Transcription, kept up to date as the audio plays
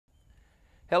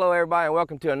Hello everybody and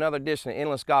welcome to another edition of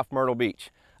Endless Golf Myrtle Beach.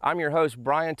 I'm your host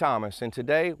Brian Thomas and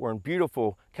today we're in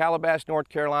beautiful Calabash, North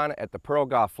Carolina at the Pearl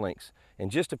Golf Links. In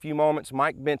just a few moments,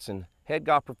 Mike Benson, head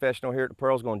golf professional here at the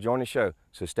Pearl, is going to join the show,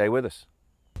 so stay with us.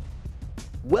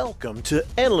 Welcome to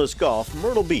Endless Golf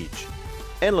Myrtle Beach.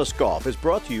 Endless Golf is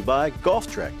brought to you by Golf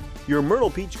Trek, your Myrtle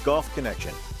Beach golf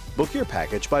connection. Book your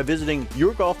package by visiting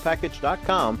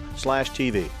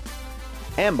yourgolfpackage.com/TV.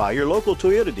 And by your local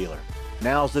Toyota dealer.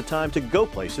 Now's the time to go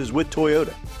places with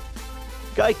Toyota.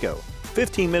 Geico,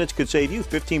 15 minutes could save you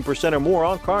 15% or more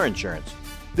on car insurance.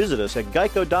 Visit us at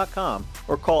geico.com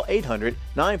or call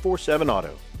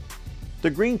 800-947-AUTO. The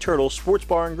Green Turtle Sports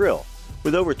Bar and Grill,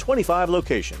 with over 25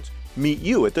 locations. Meet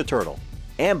you at the Turtle.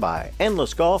 And by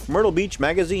Endless Golf Myrtle Beach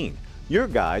Magazine, your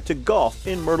guide to golf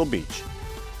in Myrtle Beach.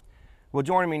 Well,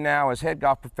 joining me now is head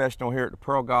golf professional here at the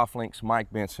Pearl Golf Links,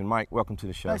 Mike Benson. Mike, welcome to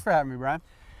the show. Thanks for having me, Brian.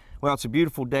 Well, it's a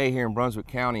beautiful day here in Brunswick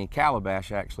County, in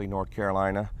Calabash, actually, North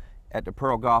Carolina, at the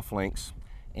Pearl Golf Links.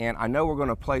 And I know we're going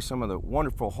to play some of the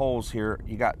wonderful holes here.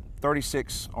 You got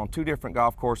 36 on two different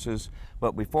golf courses,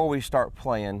 but before we start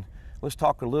playing, let's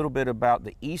talk a little bit about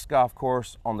the East Golf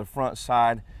Course on the front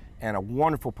side, and a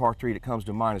wonderful par 3 that comes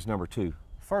to mind is number 2.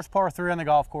 First par 3 on the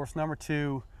golf course, number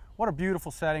 2. What a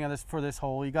beautiful setting for this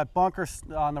hole. You got bunkers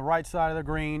on the right side of the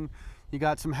green. You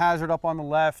got some hazard up on the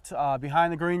left.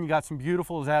 Behind the green, you got some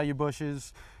beautiful azalea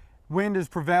bushes. Wind is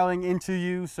prevailing into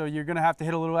you, so you're gonna have to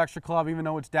hit a little extra club even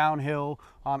though it's downhill.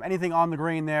 Anything on the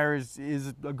green there is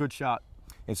a good shot.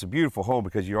 It's a beautiful hole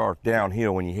because you are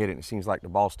downhill when you hit it, and it seems like the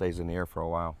ball stays in the air for a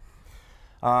while.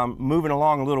 Moving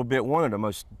along a little bit, one of the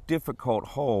most difficult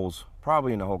holes,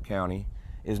 probably in the whole county,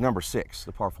 is number 6,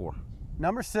 the par 4.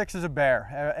 Number 6 is a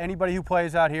bear. Anybody who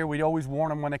plays out here, we always warn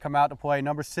them when they come out to play.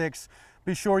 Number 6,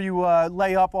 be sure you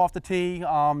lay up off the tee.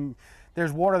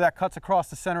 There's water that cuts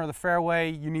across the center of the fairway.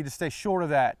 You need to stay short of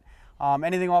that.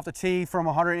 Anything off the tee from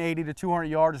 180 to 200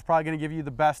 yards is probably going to give you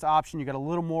the best option. You got a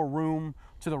little more room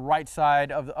to the right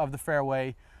side of the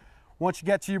fairway. Once you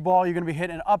get to your ball, you're going to be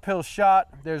hitting an uphill shot.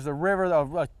 There's a river,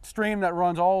 a stream that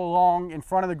runs all along in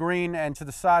front of the green and to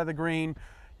the side of the green.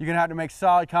 You're going to have to make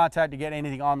solid contact to get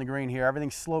anything on the green here.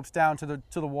 Everything slopes down to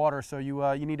the water, so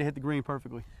you need to hit the green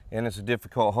perfectly. And it's a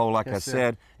difficult hole, like Yes, I sir.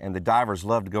 said, and the divers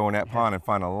love to go in that pond and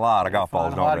find a lot of golf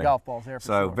balls, don't they? A lot of golf balls there for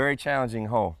So sure. very challenging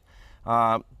hole.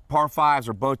 Par 5s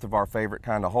are both of our favorite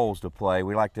kind of holes to play.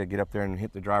 We like to get up there and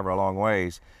hit the driver a long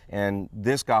ways. And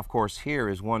this golf course here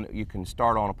is one you can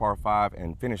start on a par 5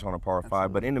 and finish on a par 5.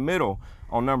 Absolutely. But in the middle,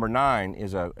 on number 9,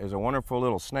 is a wonderful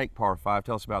little snake par 5.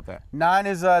 Tell us about that. 9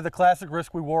 is the classic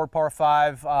risk reward par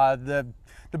 5. The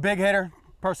big hitter,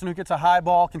 person who gets a high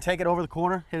ball, can take it over the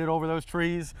corner, hit it over those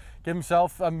trees, give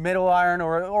himself a middle iron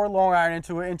or a long iron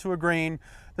into a green.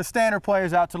 The standard player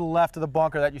is out to the left of the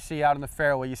bunker that you see out in the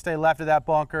fairway. You stay left of that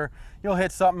bunker, you'll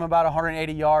hit something about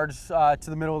 180 yards to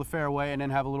the middle of the fairway and then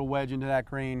have a little wedge into that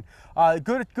green.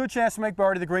 Good chance to make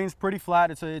birdie. The green's pretty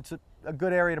flat. It's a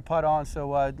good area to putt on,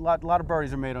 so a lot of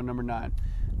birdies are made on number 9.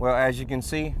 Well, as you can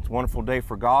see, it's a wonderful day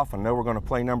for golf. I know we're going to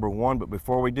play number 1, but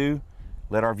before we do,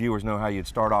 let our viewers know how you'd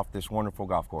start off this wonderful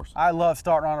golf course. I love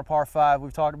starting on a par 5.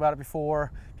 We've talked about it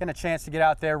before. Getting a chance to get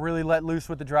out there, really let loose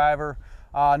with the driver.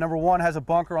 Number 1 has a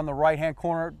bunker on the right-hand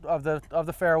corner of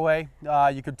the fairway.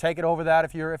 You could take it over that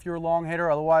if you're a long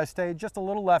hitter. Otherwise, stay just a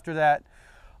little left of that.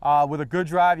 With a good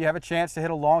drive, you have a chance to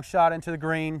hit a long shot into the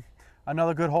green.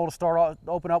 Another good hole to start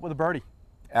open up with a birdie.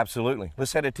 Absolutely.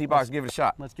 Let's head to the tee box and give it a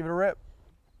shot. Let's give it a rip.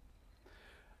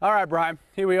 All right, Brian.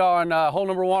 Here we are on hole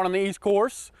number 1 on the East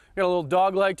course. Got a little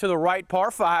dog leg to the right,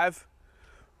 par 5.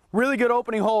 Really good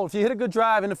opening hole. If you hit a good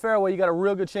drive in the fairway, you got a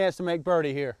real good chance to make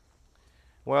birdie here.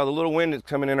 Well, the little wind that's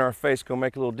coming in our face is going to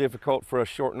make it a little difficult for us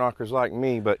short knockers like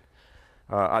me, but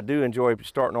I do enjoy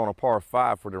starting on a par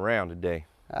 5 for the round today.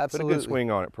 Absolutely. Put a good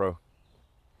swing on it, Pro.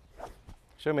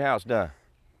 Show me how it's done.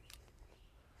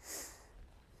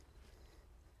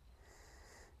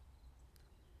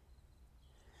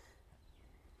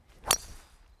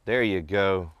 There you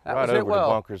go. That right was it over well.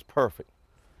 the bunkers. Perfect.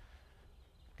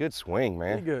 Good swing,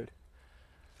 man. Pretty good.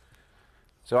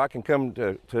 So I can come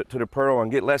to the Pearl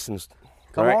and get lessons.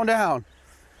 Come right? on down.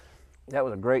 That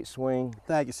was a great swing.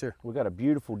 Thank you, sir. We got a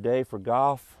beautiful day for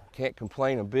golf. Can't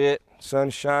complain a bit.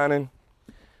 Sun's shining.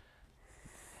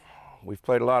 We've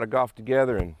played a lot of golf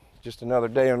together, and just another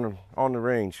day on the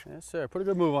range. Yes, sir. Pretty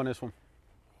good move on this one.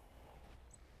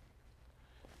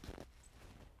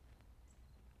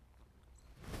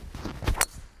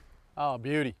 Oh,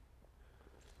 beauty.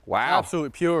 Wow.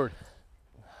 Absolutely pure.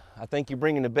 I think you're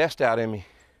bringing the best out in me.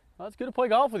 Well, it's good to play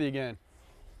golf with you again.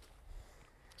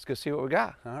 Let's go see what we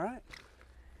got. All right.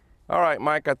 All right,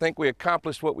 Mike, I think we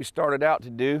accomplished what we started out to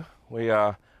do. We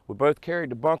We both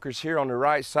carried the bunkers here on the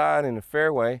right side in the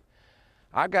fairway.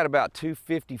 I got about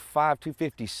 255,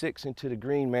 256 into the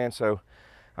green, man, so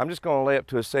I'm just gonna lay up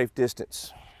to a safe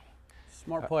distance.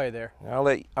 Smart play there.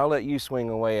 I'll let you swing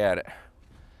away at it.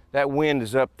 That wind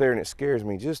is up there and it scares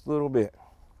me just a little bit.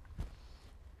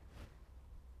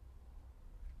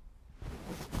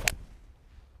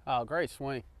 Oh, great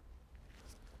swing.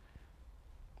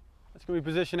 That's gonna be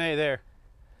position A there.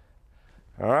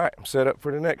 All right, I'm set up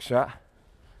for the next shot.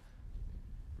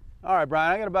 All right,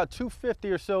 Brian, I got about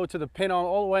 250 or so to the pin on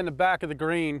all the way in the back of the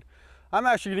green. I'm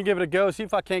actually gonna give it a go, see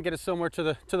if I can't get it somewhere to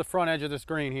the front edge of this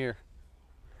green here.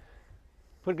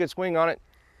 Put a good swing on it.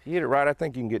 If you hit it right, I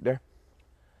think you can get there.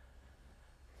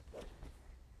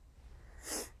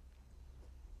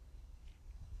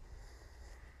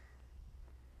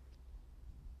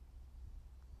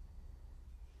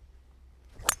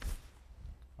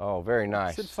 Oh, very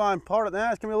nice. Should find part of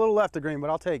that. It's gonna be a little left of green,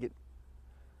 but I'll take it.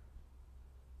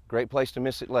 Great place to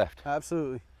miss it left.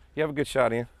 Absolutely. You have a good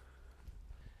shot, Ian.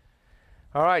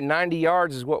 All right, 90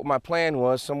 yards is what my plan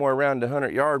was, somewhere around the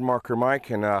 100-yard marker, Mike,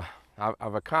 and I've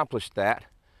accomplished that.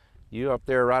 You up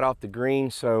there right off the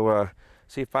green, so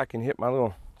see if I can hit my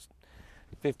little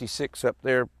 56 up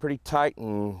there pretty tight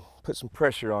and put some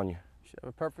pressure on you. Should have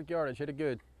a perfect yardage. Hit it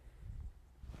good.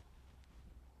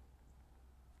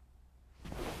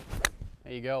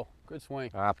 There you go. Good swing.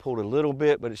 I pulled a little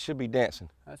bit, but it should be dancing.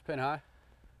 That's pin high.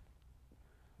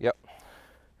 Yep.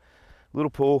 Little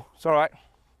pull. It's all right.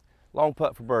 Long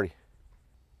putt for birdie.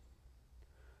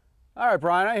 All right,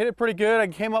 Brian, I hit it pretty good. I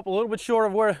came up a little bit short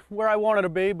of where I wanted to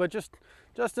be, but just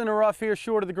in the rough here,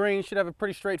 short of the green. Should have a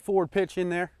pretty straightforward pitch in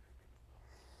there.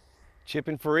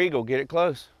 Chipping for eagle. Get it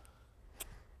close.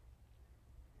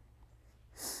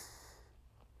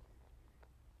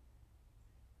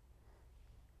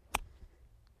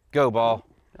 Go, ball.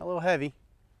 Got a little heavy.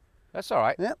 That's all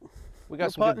right. Yep. We got No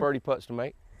some putting. good birdie putts to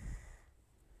make.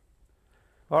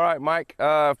 All right, Mike,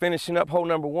 finishing up hole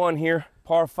number 1 here,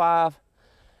 par 5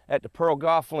 at the Pearl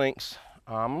Golf Links.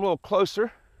 I'm a little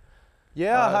closer.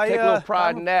 Yeah, Take a little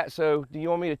pride in that. So do you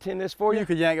want me to tin this for you? You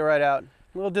could yank it right out.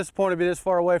 A little disappointed to be this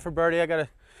far away for birdie. I got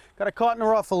a caught in the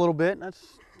rough a little bit. That's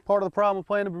part of the problem with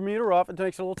playing the Bermuda rough. It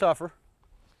makes it a little tougher.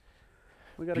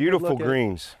 We got a good Beautiful look at it.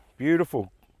 greens. Beautiful.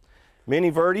 Mini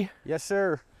Verde. Yes,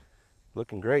 sir.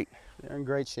 Looking great. They're in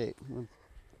great shape.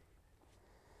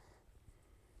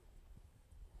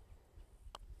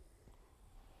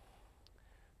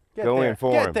 Get Go there. in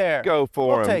for Get him. there. Go for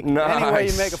We'll him. take it. Nice. Any way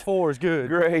you make a 4 is good.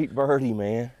 Great birdie,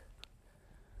 man.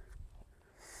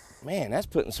 Man, that's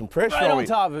putting some pressure Right on on me.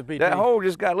 top of it, BT. That hole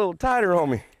just got a little tighter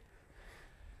on me.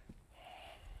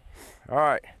 All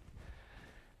right,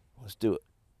 let's do it.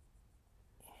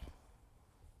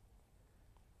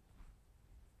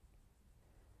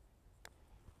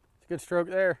 It's a good stroke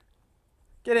there.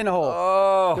 Get in the hole.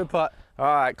 Oh, Good putt. all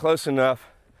right, close enough.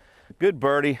 Good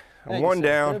birdie. I'm Thank you, one sir.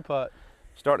 down. Good putt.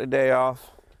 Start the day off.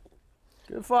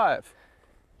 Good 5.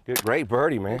 Good, great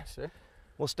birdie, man. Thanks, sir.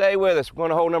 Well, stay with us. We're going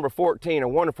to hole number 14, a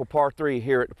wonderful par 3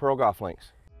 here at the Pearl Golf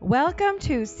Links. Welcome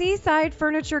to Seaside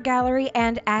Furniture Gallery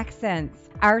and Accents.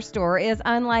 Our store is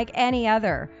unlike any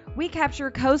other. We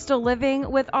capture coastal living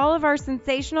with all of our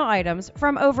sensational items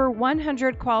from over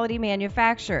 100 quality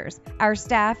manufacturers. Our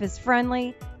staff is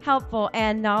friendly, helpful,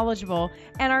 and knowledgeable,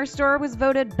 and our store was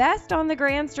voted best on the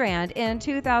Grand Strand in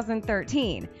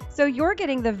 2013. So you're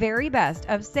getting the very best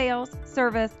of sales,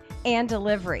 service, and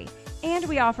delivery. And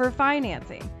we offer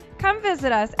financing. Come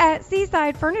visit us at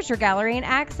Seaside Furniture Gallery and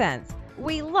Accents.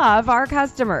 We love our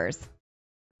customers.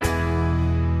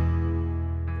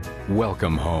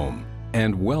 Welcome home,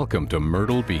 and welcome to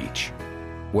Myrtle Beach.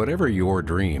 Whatever your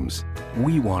dreams,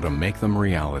 we want to make them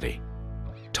reality.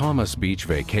 Thomas Beach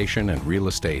Vacation and Real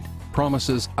Estate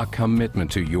promises a commitment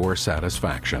to your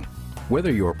satisfaction.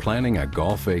 Whether you're planning a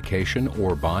golf vacation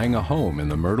or buying a home in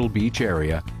the Myrtle Beach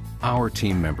area, our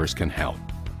team members can help.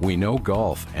 We know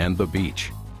golf and the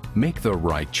beach. Make the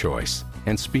right choice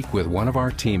and speak with one of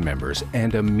our team members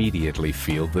and immediately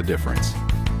feel the difference.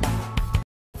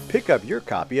 Pick up your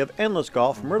copy of Endless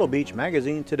Golf Myrtle Beach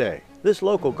magazine today. This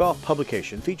local golf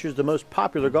publication features the most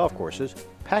popular golf courses,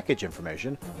 package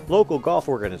information, local golf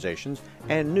organizations,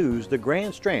 and news the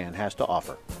Grand Strand has to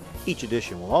offer. Each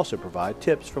edition will also provide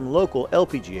tips from local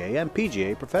LPGA and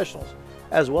PGA professionals,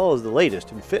 as well as the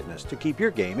latest in fitness to keep your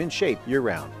game in shape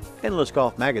year-round. Endless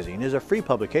Golf magazine is a free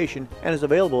publication and is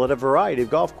available at a variety of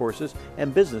golf courses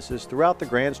and businesses throughout the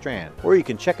Grand Strand, or you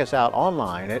can check us out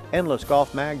online at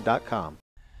endlessgolfmag.com.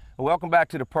 Welcome back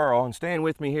to the Pearl, and staying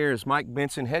with me here is Mike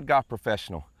Benson, head golf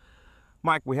professional.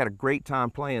 Mike, we had a great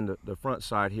time playing the front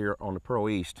side here on the Pearl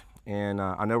East, and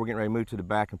I know we're getting ready to move to the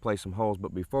back and play some holes,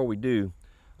 but before we do,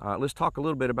 let's talk a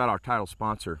little bit about our title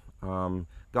sponsor,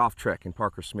 Golf Trek and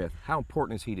Parker Smith. How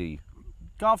important is he to you?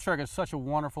 Golf Trek is such a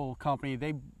wonderful company.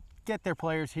 They get their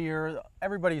players here.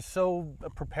 Everybody's so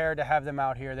prepared to have them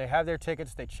out here. They have their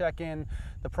tickets, they check in.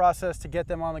 The process to get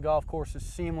them on the golf course is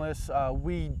seamless.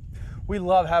 We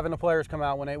love having the players come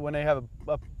out when they have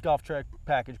a Golf Trek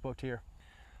package booked here.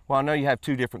 Well, I know you have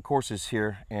 2 different courses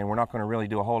here, and we're not going to really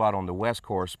do a whole lot on the West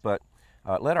course, but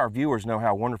let our viewers know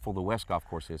how wonderful the West golf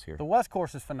course is here. The West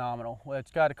course is phenomenal. It's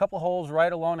got a couple holes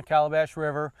right along the Calabash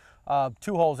River,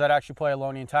 2 holes that actually play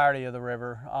along the entirety of the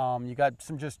river. You got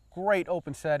some just great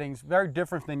open settings, very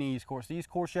different than the East course. The East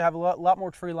course, you have a lot more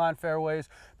tree line fairways.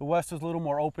 The West is a little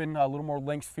more open, a little more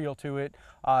links feel to it.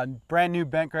 Brand new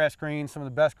bent grass greens, some of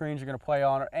the best greens you're going to play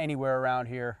on anywhere around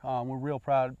here. We're real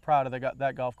proud of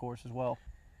that golf course as well.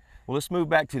 Well, let's move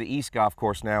back to the East golf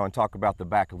course now and talk about the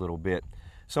back a little bit.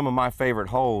 Some of my favorite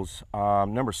holes,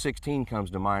 number 16 comes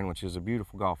to mind, which is a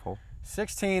beautiful golf hole.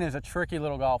 16 is a tricky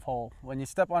little golf hole. When you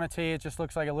step on a tee, it just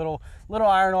looks like a little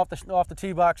iron off the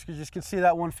tee box, because you just can see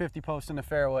that 150 post in the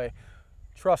fairway.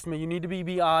 Trust me, you need to be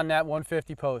beyond that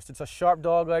 150 post. It's a sharp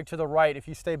dog leg to the right. If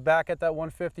you stay back at that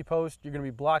 150 post, you're going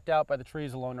to be blocked out by the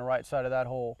trees along the right side of that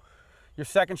hole. Your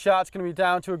second shot's going to be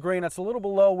down to a green that's a little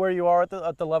below where you are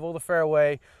at the level of the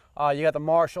fairway. You got the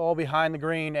marsh all behind the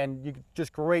green, and you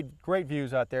just great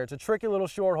views out there. It's a tricky little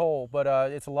short hole, but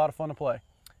it's a lot of fun to play.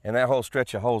 And that whole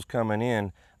stretch of holes coming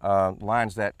in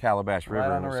lines that Calabash River,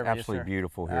 Right on the and it's river, absolutely yes,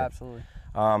 beautiful here. Absolutely.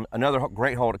 Another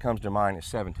great hole that comes to mind is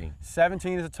 17.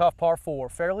 17 is a tough par 4,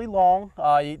 fairly long.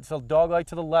 It's a dog leg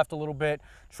to the left a little bit.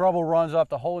 Trouble runs up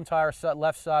the whole entire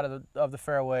left side of the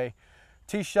fairway.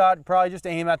 Tee shot, probably just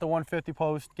aim at the 150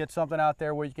 post, get something out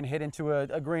there where you can hit into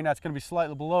a green that's going to be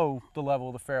slightly below the level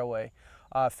of the fairway.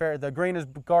 The green is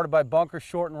guarded by bunkers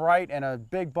short and right, and a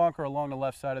big bunker along the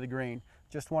left side of the green.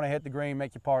 Just want to hit the green,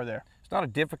 make your par there. It's not a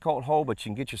difficult hole, but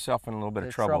you can get yourself in a little bit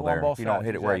of trouble there if you don't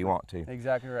hit it where you want to.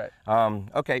 Exactly right.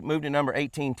 Okay, move to number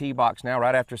 18 tee box now,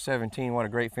 right after 17. What a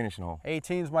great finishing hole.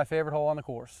 18 is my favorite hole on the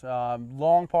course.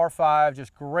 Long par 5,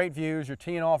 just great views. You're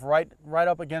teeing off right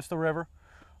up against the river.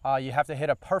 You have to hit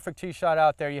a perfect tee shot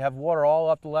out there. You have water all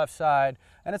up the left side,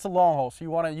 and it's a long hole, so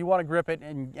you want to grip it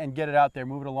and get it out there,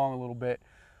 move it along a little bit.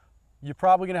 You're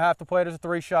probably going to have to play it as a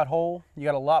 3-shot hole. You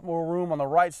got a lot more room on the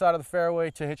right side of the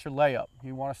fairway to hit your layup.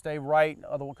 You want to stay right,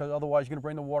 because otherwise you're going to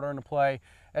bring the water into play,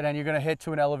 and then you're going to hit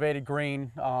to an elevated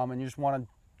green, and you just want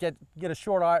to get a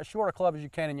shorter club as you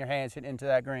can in your hands, hit into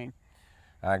that green.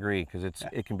 I agree, because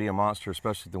it can be a monster,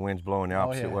 especially if the wind's blowing the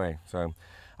opposite way. So.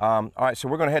 All right, so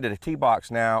we're going to head to the tee box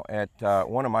now at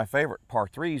one of my favorite par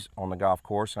 3s on the golf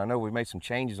course. And I know we've made some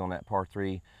changes on that par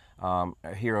 3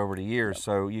 here over the years,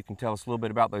 so you can tell us a little bit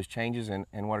about those changes and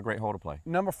what a great hole to play.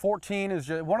 Number 14 is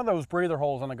one of those breather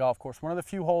holes on the golf course, one of the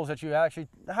few holes that you actually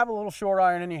have a little short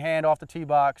iron in your hand off the tee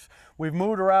box. We've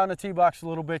moved around the tee box a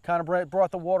little bit, kind of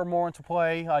brought the water more into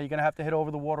play. You're going to have to hit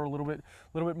over the water a little bit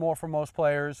more for most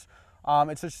players.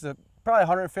 It's just probably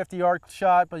 150-yard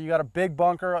shot, but you got a big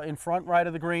bunker in front right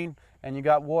of the green, and you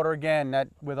got water again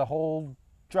with a whole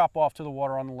drop off to the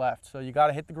water on the left. So you got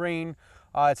to hit the green.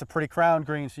 It's a pretty crowned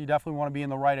green, so you definitely want to be in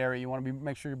the right area. You want to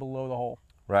make sure you're below the hole.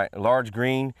 Right, a large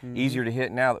green, easier to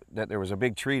hit now that there was a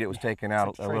big tree that was taken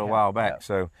out a little while back. Yeah.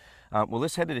 So, well,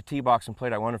 let's head to the tee box and play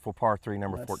that wonderful par 3,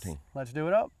 number 14. Let's do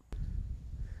it up.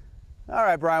 All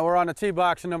right, Brian, we're on the tee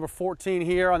box at number 14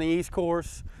 here on the East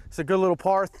course. It's a good little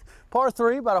par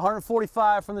 3, about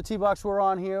 145 from the tee box we're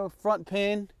on here. Front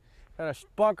pin, got a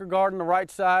bunker guard on the right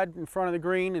side in front of the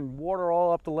green, and water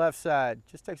all up the left side.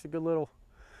 Just takes a good little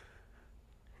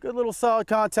solid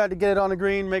contact to get it on the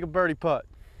green, make a birdie putt.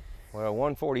 Well,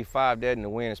 145 dead in the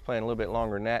wind is playing a little bit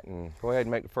longer than that, and go ahead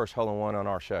and make the first hole-in-one on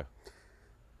our show.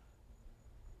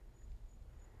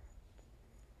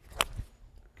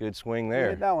 Good swing there.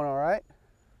 Hit that one all right.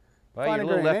 Well, you're a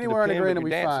little left anywhere of the on the pin, green will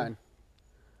be fine.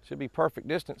 Should be perfect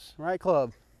distance. Right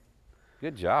club.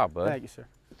 Good job, bud. Thank you, sir.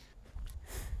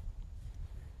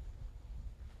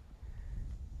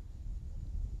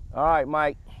 All right,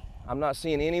 Mike. I'm not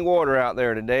seeing any water out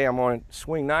there today. I'm going to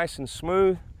swing nice and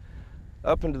smooth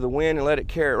up into the wind and let it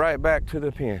carry it right back to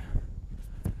the pin.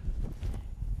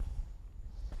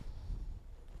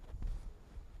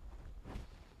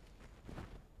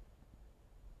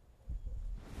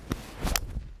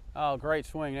 Oh, great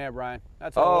swing there, Brian.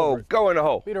 That's all over it. Go in the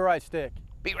hole. Be the right stick.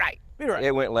 Be right. Be right.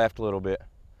 It went left a little bit.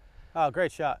 Oh,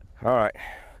 great shot. All right.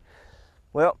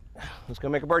 Well, let's go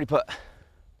make a birdie putt.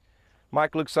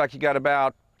 Mike, looks like you got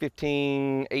about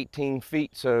 15, 18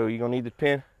 feet, so you're going to need the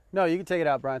pin? No, you can take it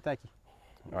out, Brian. Thank you.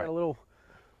 All right. Got a little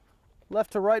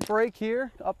left to right break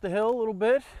here, up the hill a little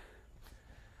bit.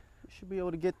 Should be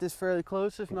able to get this fairly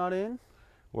close, if not in.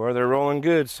 Well, they're rolling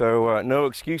good, so no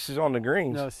excuses on the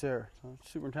greens. No, sir.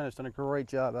 Superintendent's done a great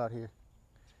job out here.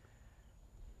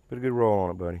 Put a good roll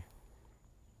on it, buddy.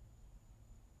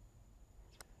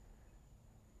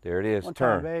 There it is. One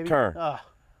Turn, time, baby. turn.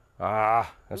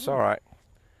 That's all right.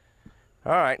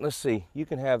 All right, let's see. You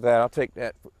can have that. I'll take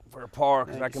that for a par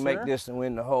because I can make this and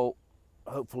win the hole.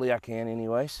 Hopefully I can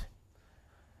anyways.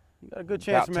 You got a good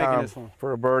chance of making this one.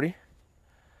 For a birdie.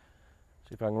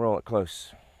 See if I can roll it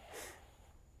close.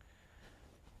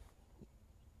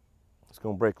 It's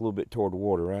going to break a little bit toward the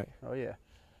water, right? Oh, yeah.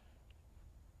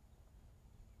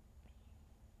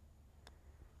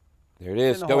 There it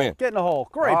is. Go in. Get in the hole.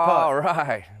 Great putt. All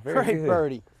right. Very Great good.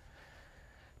 birdie.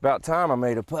 About time I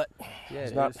made a putt. Yeah,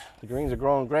 it's not, the greens are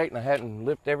growing great and I hadn't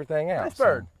lifted everything out. Nice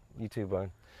bird. So, you too,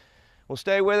 bud. Well,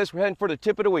 stay with us. We're heading for the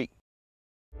tip of the week.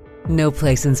 No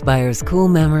place inspires cool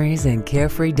memories and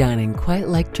carefree dining quite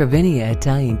like Travinia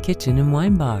Italian Kitchen and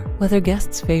Wine Bar. Whether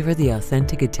guests favor the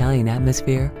authentic Italian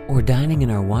atmosphere or dining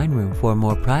in our wine room for a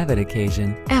more private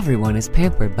occasion, everyone is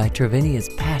pampered by Travinia's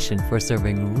passion for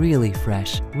serving really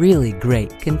fresh, really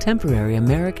great contemporary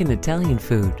American Italian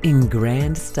food in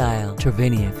grand style.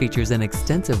 Travinia features an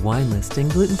extensive wine list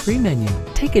and gluten-free menu.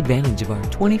 Take advantage of our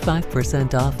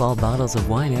 25% off all bottles of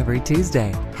wine every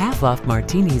Tuesday, half off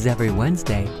martinis every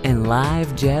Wednesday, and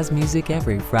live jazz music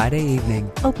every Friday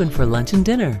evening. Open for lunch and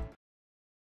dinner.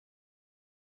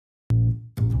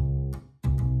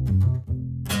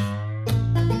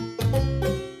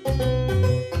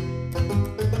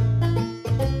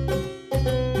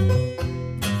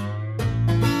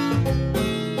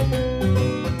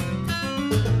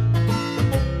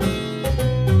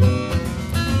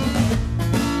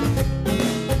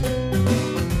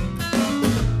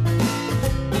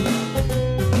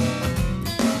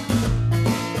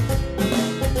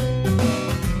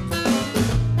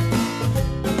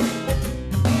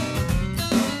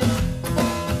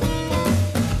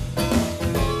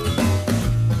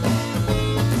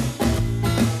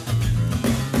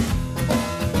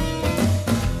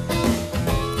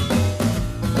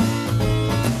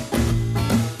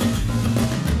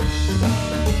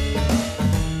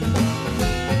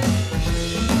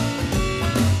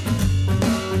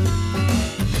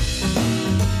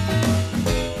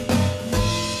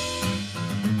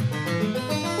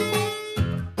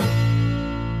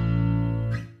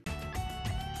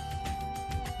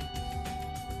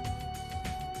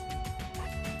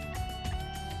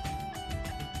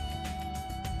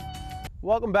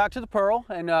 Welcome back to the Pearl,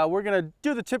 and we're going to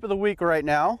do the tip of the week right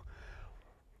now.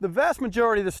 The vast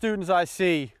majority of the students I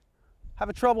see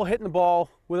have trouble hitting the ball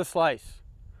with a slice.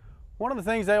 One of the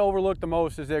things they overlook the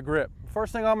most is their grip.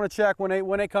 First thing I'm going to check when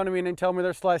they come to me and they tell me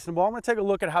they're slicing the ball, I'm going to take a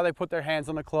look at how they put their hands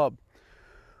on the club.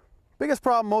 Biggest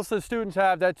problem most of the students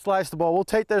have that slice the ball, will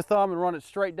take their thumb and run it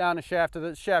straight down the shaft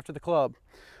of the club.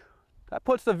 That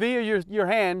puts the V of your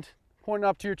hand pointing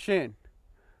up to your chin.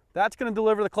 That's going to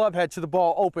deliver the club head to the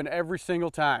ball open every single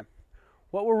time.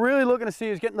 What we're really looking to see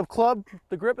is getting the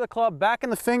grip of the club back in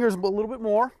the fingers a little bit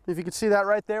more. If you can see that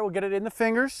right there, we'll get it in the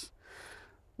fingers.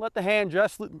 Let the hand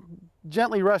just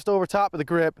gently rest over top of the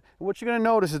grip. And what you're going to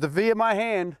notice is the V of my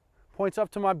hand points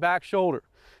up to my back shoulder.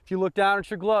 If you look down at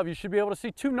your glove, you should be able to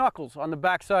see two knuckles on the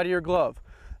back side of your glove.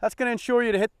 That's going to ensure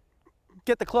you to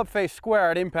get the club face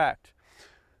square at impact.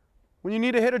 When you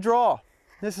need to hit a draw,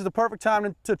 this is the perfect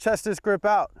time to test this grip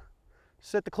out.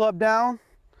 Sit the club down,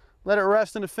 let it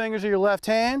rest in the fingers of your left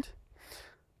hand.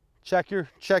 Check your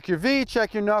V,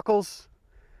 check your knuckles,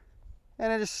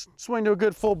 and then just swing to a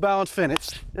good full balance finish.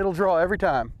 It'll draw every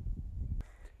time.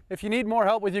 If you need more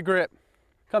help with your grip,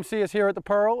 come see us here at the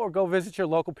Pearl or go visit your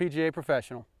local PGA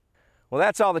professional. Well,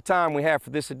 that's all the time we have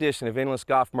for this edition of Endless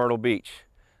Golf Myrtle Beach.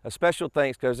 A special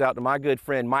thanks goes out to my good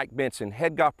friend Mike Benson,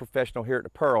 head golf professional here at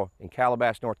the Pearl in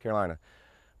Calabash, North Carolina.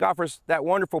 Golfers, that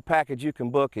wonderful package you can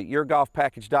book at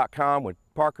yourgolfpackage.com with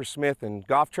Parker Smith and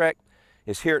Golf Trek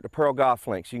is here at the Pearl Golf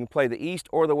Links. You can play the East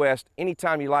or the West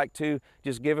anytime you like to.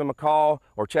 Just give him a call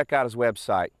or check out his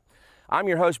website. I'm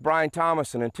your host, Brian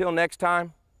Thomas, and until next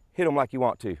time, hit them like you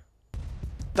want to.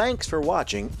 Thanks for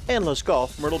watching Endless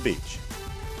Golf Myrtle Beach.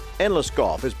 Endless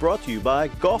Golf is brought to you by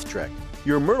Golf Trek,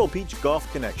 your Myrtle Beach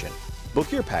golf connection.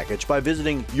 Book your package by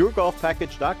visiting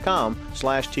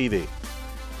yourgolfpackage.com/TV.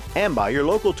 And by your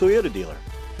local Toyota dealer.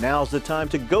 Now's the time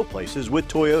to go places with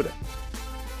Toyota.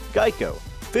 Geico.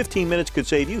 15 minutes could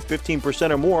save you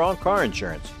 15% or more on car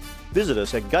insurance. Visit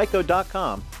us at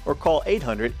geico.com or call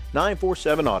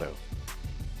 800-947-AUTO.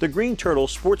 The Green Turtle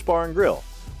Sports Bar and Grill.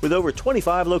 With over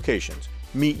 25 locations,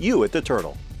 meet you at the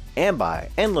Turtle. And by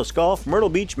Endless Golf Myrtle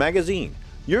Beach Magazine,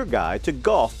 your guide to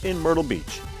golf in Myrtle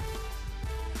Beach.